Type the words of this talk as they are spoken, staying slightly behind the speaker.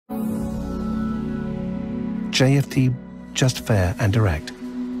JFD, just fair and direct.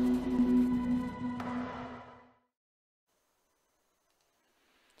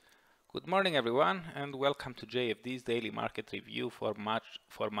 Good morning, everyone, and welcome to JFD's daily market review for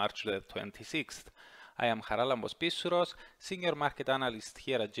March the 26th. I am Charalambos Pissouros, senior market analyst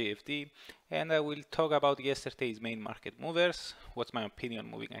here at JFD, and I will talk about yesterday's main market movers, what's my opinion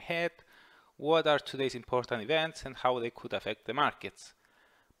moving ahead, what are today's important events, and how they could affect the markets.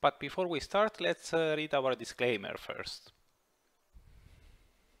 But before we start, let's read our disclaimer first.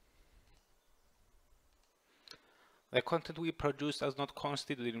 The content we produce does not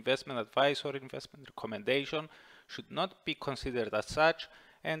constitute investment advice or investment recommendation, should not be considered as such,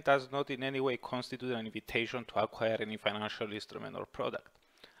 and does not in any way constitute an invitation to acquire any financial instrument or product.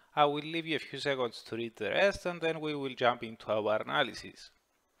 I will leave you a few seconds to read the rest, and then we will jump into our analysis.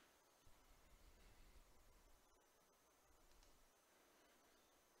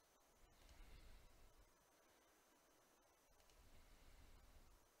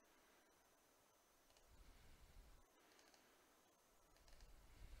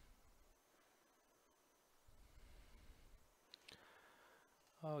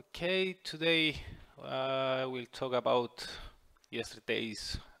 Okay, today we'll talk about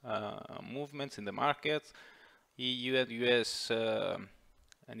yesterday's movements in the markets. EU and US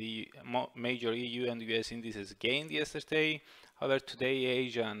and the major EU and US indices gained yesterday. However, today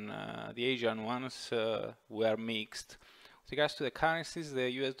the Asian ones were mixed. With regards to the currencies, the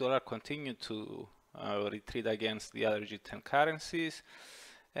US dollar continued to retreat against the other G10 currencies,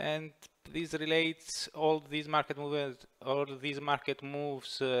 and all these market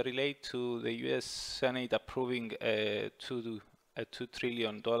moves relate to the US Senate approving a $2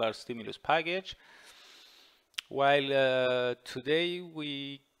 trillion stimulus package. While today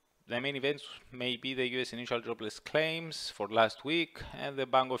the main events may be the US initial jobless claims for last week and the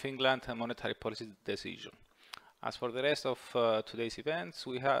Bank of England monetary policy decision. As for the rest of today's events,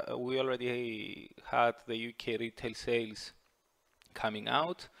 we already had the UK retail sales coming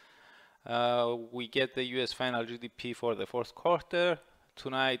out. We get the US final GDP for the fourth quarter.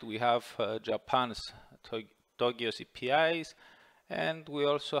 Tonight we have Japan's Tokyo CPIs, and we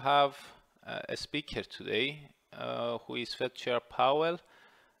also have a speaker today who is Fed Chair Powell.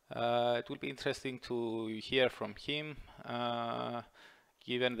 It will be interesting to hear from him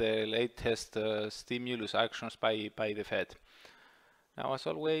given the latest stimulus actions by the Fed. Now, as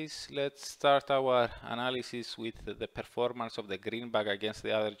always, let's start our analysis with the performance of the greenback against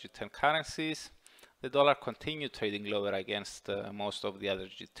the other G10 currencies. The dollar continued trading lower against most of the other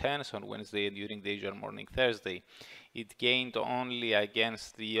G10s on Wednesday and during the Asian morning Thursday. It gained only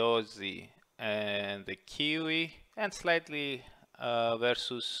against the Aussie and the Kiwi and slightly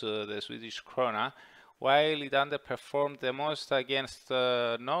versus the Swedish krona, while it underperformed the most against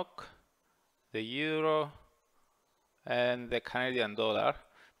NOK, the Euro, and the Canadian dollar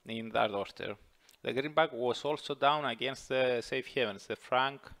in that order. The greenback was also down against the safe havens, the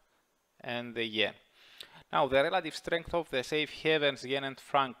franc and the yen. Now, the relative strength of the safe havens, yen and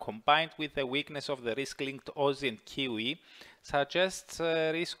franc, combined with the weakness of the risk-linked Aussie and Kiwi, suggests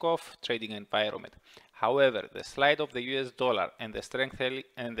a risk-off trading environment. However, the slide of the US dollar and the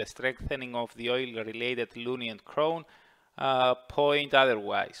strengthening of the oil-related loonie and krone point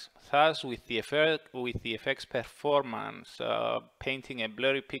otherwise. Thus, with the FX performance painting a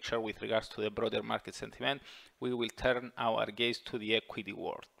blurry picture with regards to the broader market sentiment, we will turn our gaze to the equity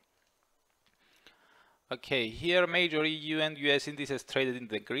world. Okay, here major EU and US indices traded in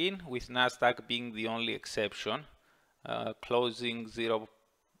the green, with Nasdaq being the only exception, closing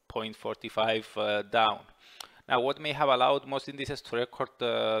 0.45 down. Now, what may have allowed most indices to record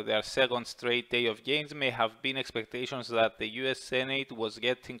their second straight day of gains may have been expectations that the US Senate was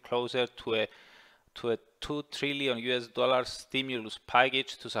getting closer to a $2 trillion stimulus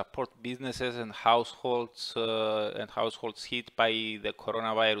package to support businesses and households hit by the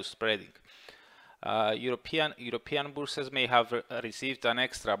coronavirus spreading. European bourses may have received an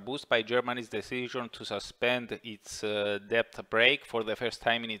extra boost by Germany's decision to suspend its debt brake for the first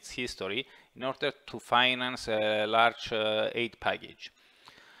time in its history in order to finance a large aid package.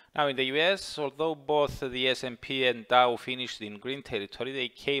 Now, in the US, although both the S&P and Dow finished in green territory, they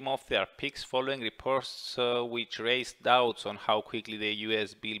came off their peaks following reports which raised doubts on how quickly the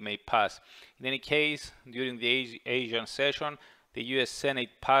US bill may pass. In any case, during the Asian session, the US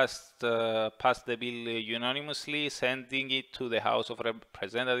Senate passed the bill unanimously, sending it to the House of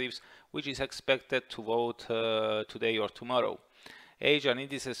Representatives, which is expected to vote today or tomorrow. Asian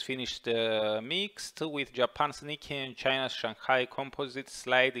indices finished mixed, with Japan's Nikkei and China's Shanghai Composite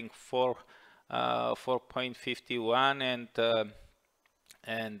sliding 4.51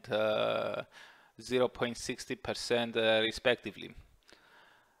 and 0.60% respectively.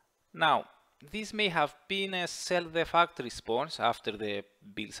 Now, this may have been a self-de-fact response after the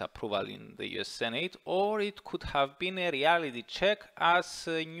bill's approval in the US Senate, or it could have been a reality check as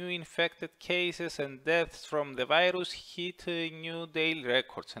new infected cases and deaths from the virus hit new daily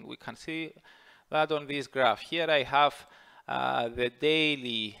records. And we can see that on this graph. Here I have the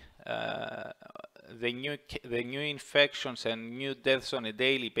daily, the new infections and new deaths on a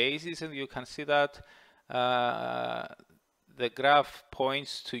daily basis, and you can see that the graph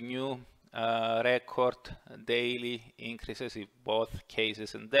points to new record daily increases in both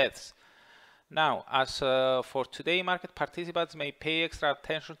cases and deaths. Now, as for today, market participants may pay extra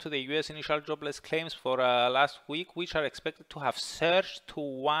attention to the US initial jobless claims for last week, which are expected to have surged to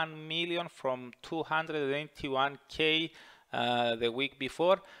 1 million from 281K the week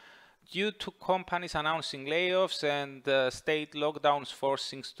before, due to companies announcing layoffs and state lockdowns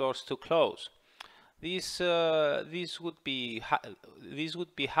forcing stores to close. This would be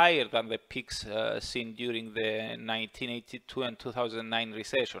higher than the peaks seen during the 1982 and 2009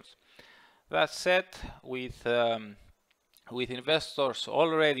 recessions. That said, with investors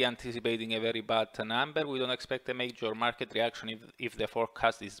already anticipating a very bad number, we don't expect a major market reaction if the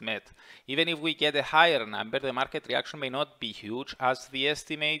forecast is met. Even if we get a higher number, the market reaction may not be huge, as the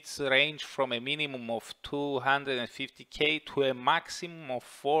estimates range from a minimum of 250K to a maximum of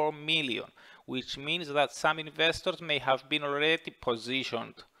 4 million, which means that some investors may have been already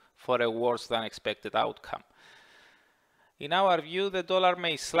positioned for a worse than expected outcome. In our view, the dollar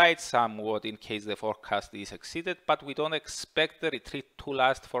may slide somewhat in case the forecast is exceeded, but we don't expect the retreat to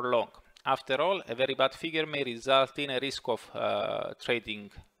last for long. After all, a very bad figure may result in a risk of trading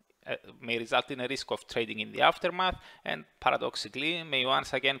in the aftermath, and paradoxically may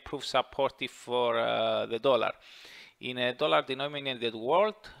once again prove supportive for the dollar. In a dollar-denominated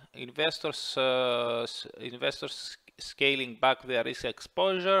world, investors scaling back their risk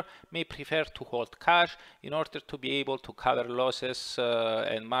exposure may prefer to hold cash in order to be able to cover losses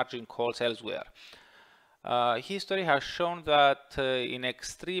and margin calls elsewhere. History has shown that in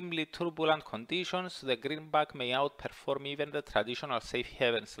extremely turbulent conditions, the greenback may outperform even the traditional safe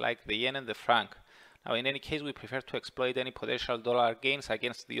havens like the yen and the franc. Now, in any case, we prefer to exploit any potential dollar gains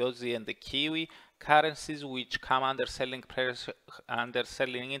against the Aussie and the Kiwi, currencies which come under selling pressure, under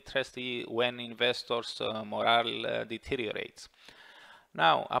selling interest when investors' morale deteriorates.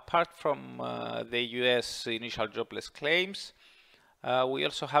 Now, apart from the US initial jobless claims, we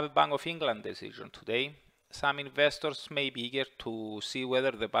also have a Bank of England decision today. Some investors may be eager to see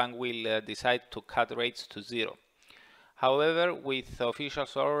whether the bank will decide to cut rates to zero. However, with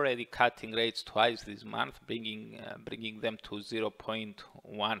officials already cutting rates twice this month, bringing them to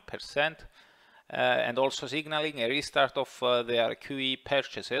 0.1%, and also signaling a restart of their QE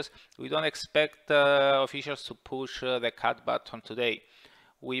purchases, we don't expect officials to push the cut button today.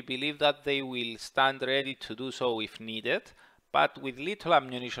 We believe that they will stand ready to do so if needed, but with little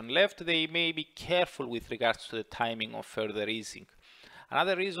ammunition left, they may be careful with regards to the timing of further easing.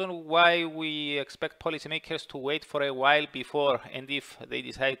 Another reason why we expect policymakers to wait for a while before and if they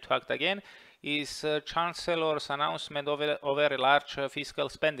decide to act again is Chancellor's announcement over a large fiscal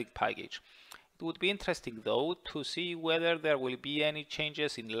spending package. It would be interesting, though, to see whether there will be any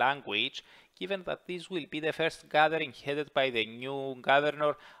changes in language, given that this will be the first gathering headed by the new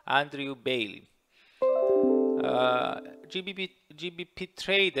governor, Andrew Bailey. GBP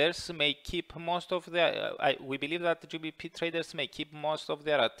traders may keep most of their. We believe that GBP traders may keep most of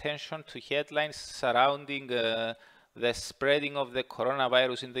their attention to headlines surrounding the spreading of the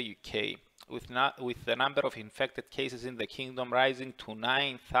coronavirus in the UK, with the number of infected cases in the kingdom rising to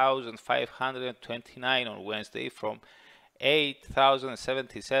 9,529 on Wednesday from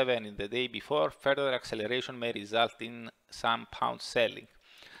 8,077 in the day before. Further acceleration may result in some pound selling.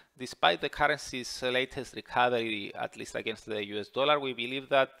 Despite the currency's latest recovery, at least against the US dollar, we believe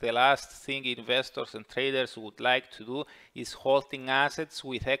that the last thing investors and traders would like to do is holding assets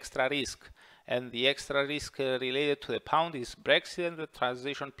with extra risk. And the extra risk related to the pound is Brexit and the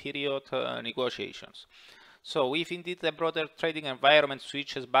transition period negotiations. So if indeed the broader trading environment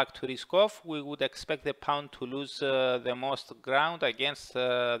switches back to risk off, we would expect the pound to lose the most ground against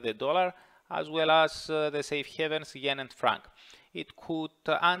the dollar, as well as the safe havens yen and franc. It could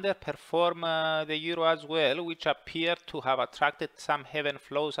underperform the euro as well, which appeared to have attracted some haven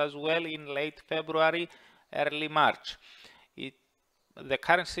flows as well in late February, early March. The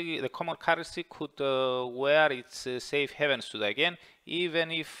common currency could wear its safe havens today again,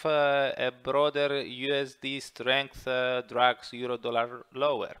 even if a broader USD strength drags euro-dollar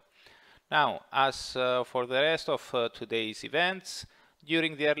lower. Now, as for the rest of today's events,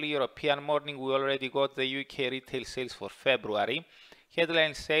 During the early European morning, we already got the UK retail sales for February.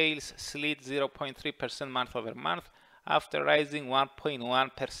 Headline sales slid 0.3% month over month after rising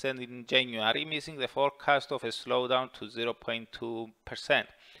 1.1% in January, missing the forecast of a slowdown to 0.2%.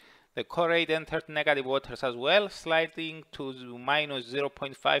 The core rate entered negative waters as well, sliding to minus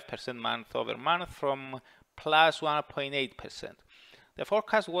 0.5% month over month from plus 1.8%. The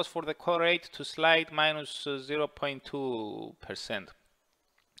forecast was for the core rate to slide minus 0.2%.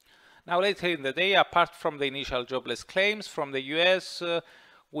 Now later in the day, apart from the initial jobless claims from the US,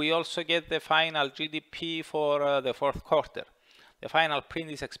 we also get the final GDP for the fourth quarter. The final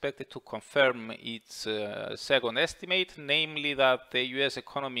print is expected to confirm its second estimate, namely that the US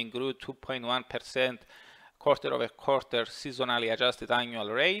economy grew 2.1% quarter over quarter seasonally adjusted annual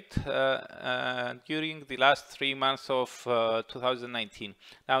rate during the last 3 months of 2019.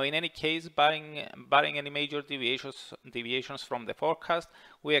 Now, in any case, barring any major deviations from the forecast,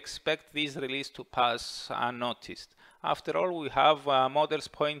 we expect this release to pass unnoticed. After all, we have models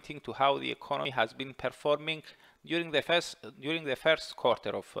pointing to how the economy has been performing during the first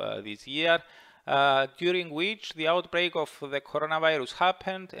quarter of this year, during which the outbreak of the coronavirus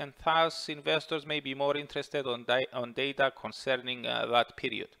happened, and thus investors may be more interested on data concerning that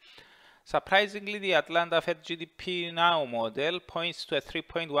period. Surprisingly, the Atlanta Fed GDP Now model points to a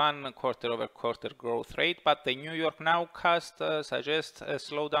 3.1 quarter-over-quarter growth rate, but the New York Nowcast suggests a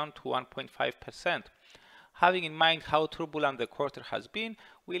slowdown to 1.5%. Having in mind how turbulent the quarter has been,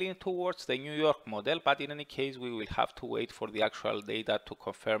 we lean towards the New York model, but in any case, we will have to wait for the actual data to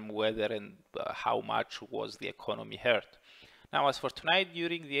confirm whether and how much was the economy hurt. Now, as for tonight,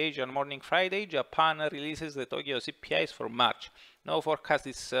 during the Asian morning Friday, Japan releases the Tokyo CPIs for March. No forecast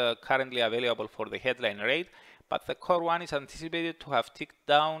is currently available for the headline rate, but the core one is anticipated to have ticked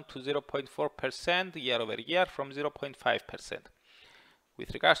down to 0.4% year over year from 0.5%.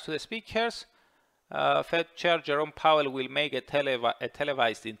 With regards to the speakers, Fed Chair Jerome Powell will make a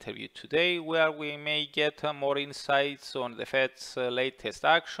televised interview today where we may get more insights on the Fed's latest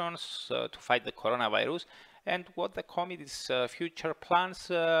actions to fight the coronavirus and what the committee's future plans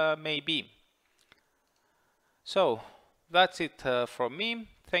may be. So that's it from me.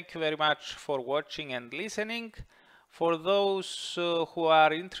 Thank you very much for watching and listening. For those who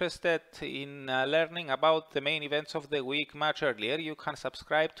are interested in learning about the main events of the week much earlier, you can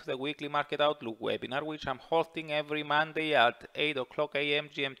subscribe to the weekly Market Outlook webinar, which I'm holding every Monday at 8 o'clock AM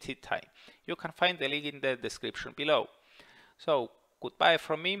GMT time. You can find the link in the description below. So, goodbye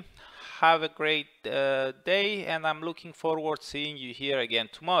from me. Have a great day, and I'm looking forward to seeing you here again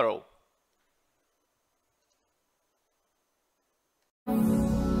tomorrow.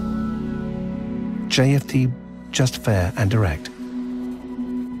 JFD, just fair and direct.